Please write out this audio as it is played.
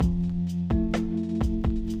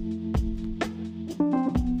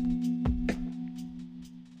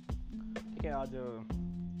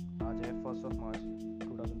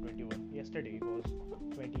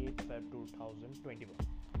21।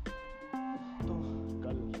 तो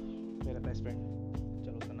कल मेरा बेस्ट फ्रेंड,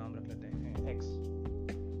 चलो उसका नाम रख लेते हैं एक्स,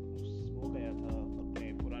 वो गया था अपने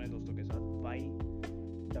पुराने दोस्तों के साथ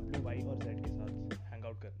वाई और जेड के साथ हैंग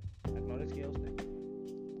आउट करने। एक्नॉलेज किया उसने,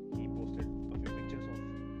 he posted a few pictures of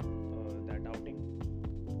that outing,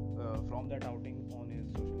 from that outing on his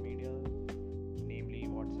social media, namely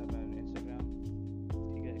WhatsApp and Instagram.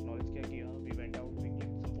 ठीक है, एक्नॉलेज किया, we went out, we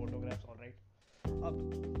clicked some photographs, alright. अब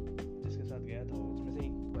जिसके साथ गया था उसमें से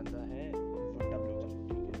एक बंदा है डब्ल्यू,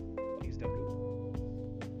 ठीक है, he is W.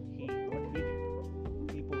 he what he did,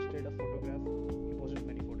 he posted a photograph, he posted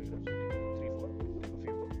many photographs, okay, 3 4 a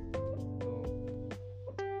few. So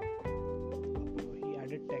he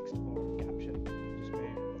added text or caption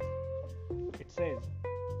जिसमें it says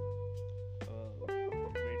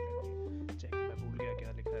wait, let me check, मैं भूल गया क्या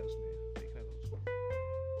लिखा है उसने, देखने दो उसको।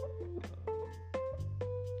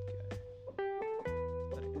 क्या है,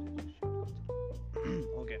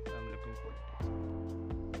 okay, I'm looking for it.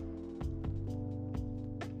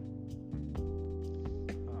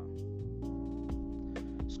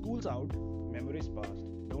 School's out, memories past,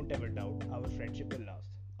 don't ever doubt our friendship will last.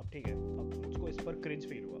 अब ठीक है, अब मुझको इस पर cringe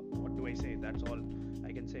feel हुआ. What do I say? That's all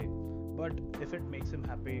I can say. But if it makes him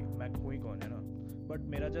happy, मैं कोई कौन है ना? But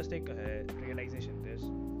मेरा just एक है realization this.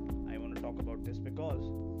 I want to talk about this because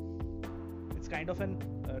it's kind of a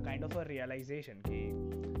realization कि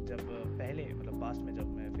जब पहले मतलब पास्ट में जब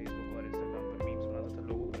मैं Facebook और Instagram पर memes बनाता था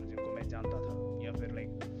लोगों पर जिनको मैं जानता था, या फिर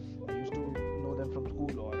like I used to know them from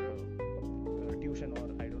school or tuition और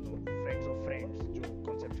I don't know friends of friends जो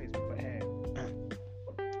कॉन्सेप्ट फेसबुक पर है,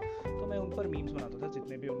 तो मैं उन पर मीम्स बनाता था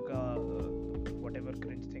जितने भी उनका whatever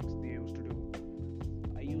cringe things they used to do,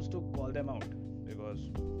 I used to call them out because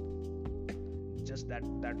just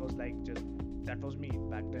that was like just that was me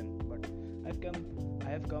back then. But I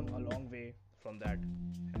have come a long way from that,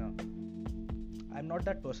 you know. I'm not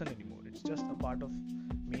that person anymore. It's just a part of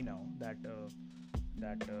me now that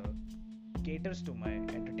caters to my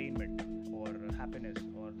entertainment or happiness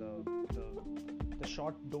or the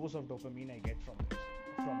short dose of dopamine I get from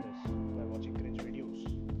this by watching cringe videos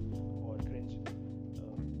or cringe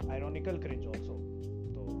ironical cringe also.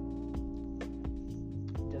 So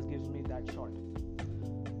just gives me that shot.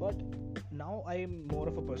 But now I am more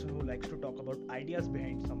of a person who likes to talk about ideas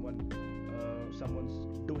behind someone's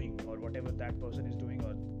doing or whatever that person is doing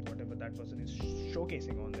or whatever that person is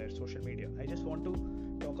showcasing on their social media. I just want to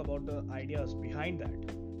talk about the ideas behind that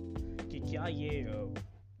कि क्या ये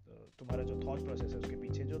तुम्हारा जो thought process है उसके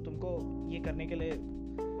पीछे जो तुमको ये करने के लिए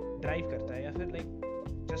ड्राइव करता है या फिर like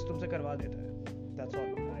just तुमसे करवा देता है. That's all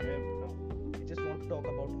I am now. I just want to talk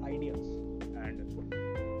about ideas and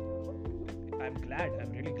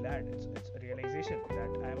I'm really glad. It's a realization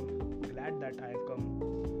that I'm glad that I have come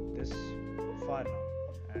this far now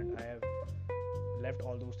and I have left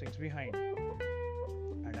all those things behind.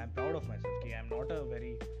 And I'm proud of myself कि I'm not a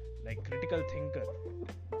very like critical thinker.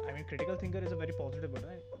 I mean critical thinker is a very positive word,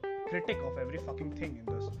 right? Critic of every fucking thing in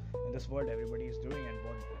this world everybody is doing, and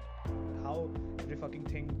how every fucking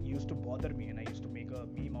thing used to bother me and I used to make a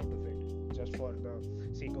meme out of it just for the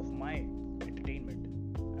sake of my entertainment.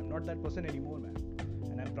 I'm not that person anymore, man,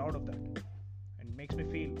 and I'm proud of that. And it makes me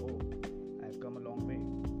feel, oh, I've come a long way.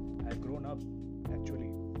 I've grown up,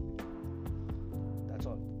 actually. That's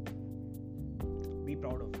all. Be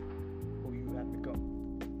proud of who you have become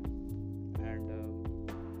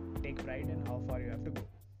and take pride in how far you have to go.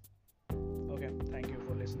 Okay, thank you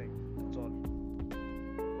for listening. That's all.